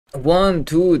1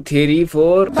 2 3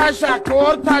 4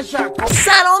 تشکر.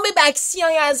 سلام بکسی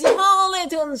های عزیز،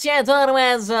 حالتون چطور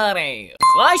مزاره؟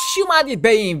 خوش اومدید به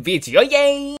این ویدیو.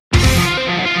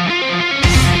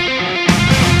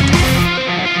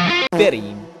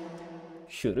 بریم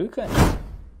شروع کنیم.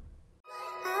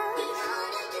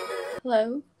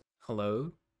 Hello.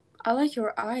 Hello. I like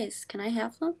your eyes. Can I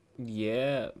have them?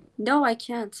 Yeah. No, I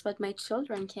can't, but my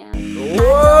children can.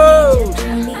 Whoa.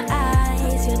 Dreamy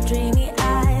eyes, your dreamy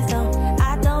eyes. No,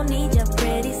 I don't need your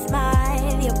pretty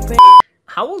smile. Your pretty.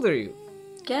 How old are you?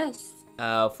 Guess.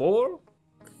 4?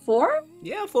 4?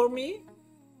 Yeah, for me.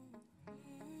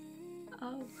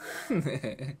 Oh.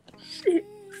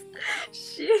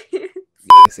 Shit.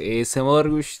 ASMR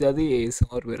گوش دادی؟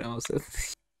 ASMR برم واسه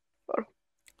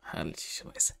حل چیشه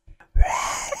بایسته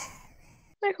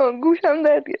نکن گوشم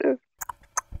درد گرفت.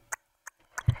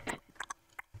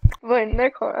 وای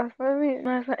نکن اصلا من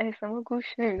اصلا اسمو گوش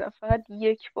نمیدم، فقط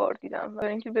یک بار دیدم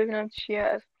برای اینکه ببینم چی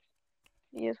هست.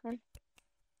 یه تون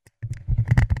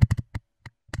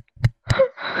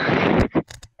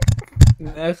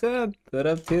نخواد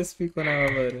دارم تست میکنم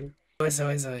آواره.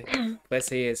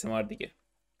 وایسه یه ASMR دیگه.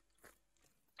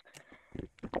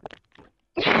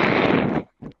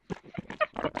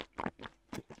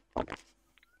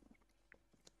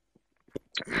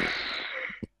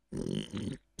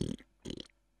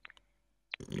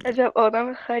 عجب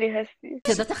آدم خری هستی.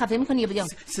 صدات خفه میکنی یا بیام؟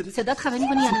 صدات خفه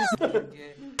میکنی یا نه؟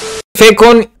 فکر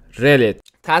کن رلت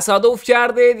تصادف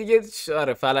کرده دیگه،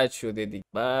 آره فلج شده دیگه،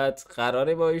 بعد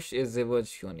قراره باش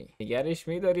ازدواج کنی، نگرش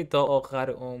میداری تا آخر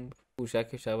عمر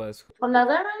پوشکش عوض کنی؟ خب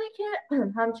نظر منه که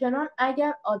همچنان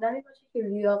اگر آدمی باشه که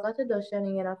لیاقت داشتن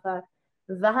یه نفر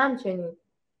و همچنین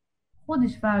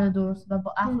خودش فرد درست و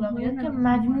با اخلاقیات که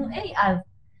مجموعه ای از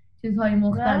چیزهای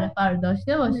مختلف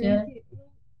داشته باشه.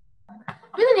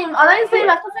 میدونیم آدم این سری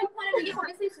وقتا فکر کنه میگه خب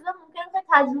یه سری چیزا ممکنه که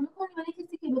تجربه کنی ولی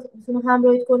کسی که بتونه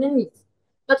همراهیت کنه نیست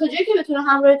و تا جایی که بتونه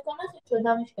همراهیت کنه خیلی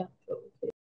شدمش کم شد.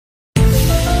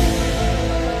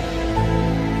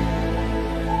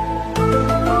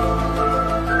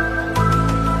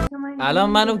 الان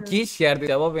منو گیج کردی،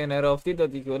 جواب انحرافی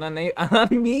دادی که الان الان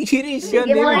میگیریش یا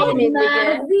نمیگیری؟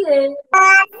 مرزیه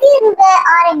رو به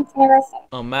آره میتونه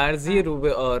باشه. مرزی رو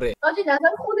به آره. آجی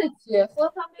نظر خودت چیه؟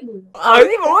 خودت هم بگو. آره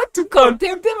بابا تو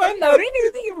کانتنت من ناری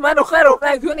دیگه منو خراب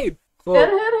نکنید. خب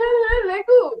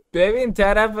بگو. ببین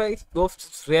طرف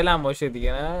گفت ریلم باشه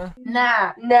دیگه،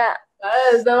 نه؟ نه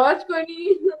ازدواج کنی؟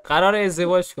 قرار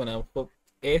ازدواج کنم. خب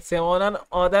احتمالاً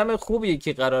آدم خوبیه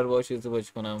که قرار باشه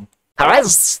ازدواج کنم.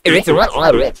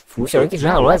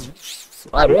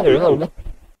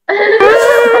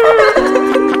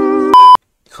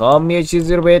 خواهم یه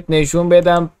چیزی رو بهت نشون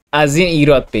بدم، از این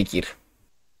ایراد بگیر.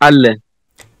 حله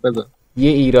بذار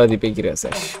یه ایرادی بگیر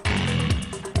ازش.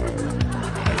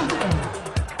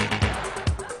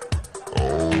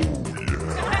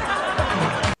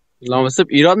 لامصب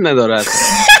ایراد ندارد.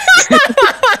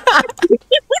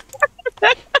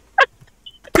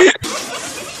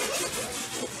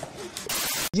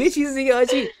 یه چیز دیگه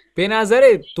آجی، به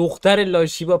نظر دختر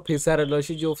لاشی با پسر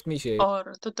لاشی جفت میشه؟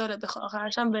 آره تو داره بخواه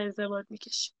آخرش هم به ازدواج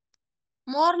میکشی.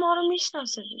 ما رو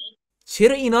میشناسه دیگه.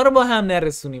 چرا اینا رو با هم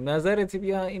نرسونیم؟ نظرت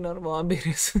بیا اینا رو با هم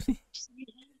برسونیم،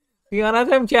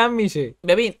 خیانت هم کم میشه.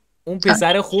 ببین اون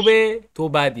پسر خوبه تو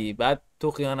بدی، بعد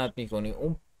تو خیانت میکنی،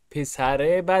 اون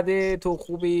پسره بده تو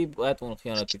خوبی، بعد اون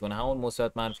خیانت میکنه، همون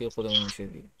مثبت منفی خودمون میشه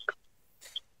دیگه.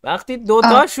 وقتی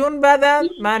دوتاشون بدن،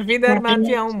 منفی در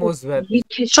منفی همون مثبت.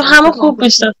 چون همه خوب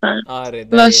میشناسن. آره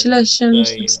لاشی لاشی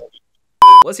میشناسن.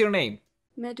 What's your name?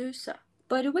 Medusa.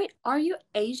 By the way, are you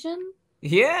Asian?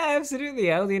 Yeah, absolutely.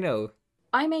 How do you know?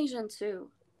 I'm Asian too.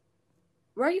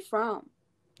 Where are you from?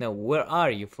 No, where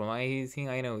are you from? I think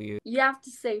I know you. You have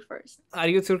to say first. Are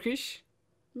you Turkish?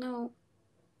 No.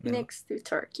 No. Next to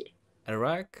Turkey.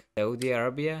 Iraq? Saudi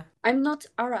Arabia? I'm not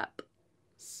Arab.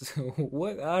 So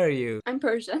what are you? I'm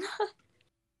Persian.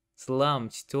 Salam,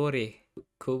 Chitori,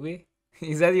 Kubi?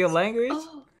 Is that your language?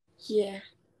 Oh, yeah.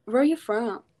 Where are you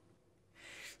from?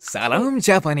 سلام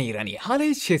جوان ایرانی،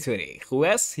 حالت چطوری؟ خوب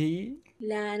هستی؟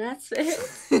 لعنت به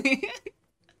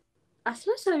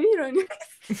اصلا شبیه ایرانی.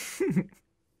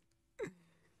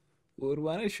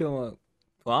 قربان شما،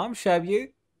 تو هم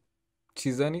شبیه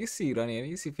چیزا نیستی ایرانی،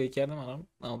 یعنی سی فکر کردم الان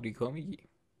آمریکا میگی.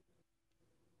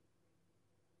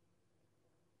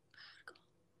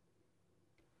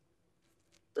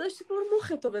 داشتی برو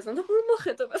مختو بزن.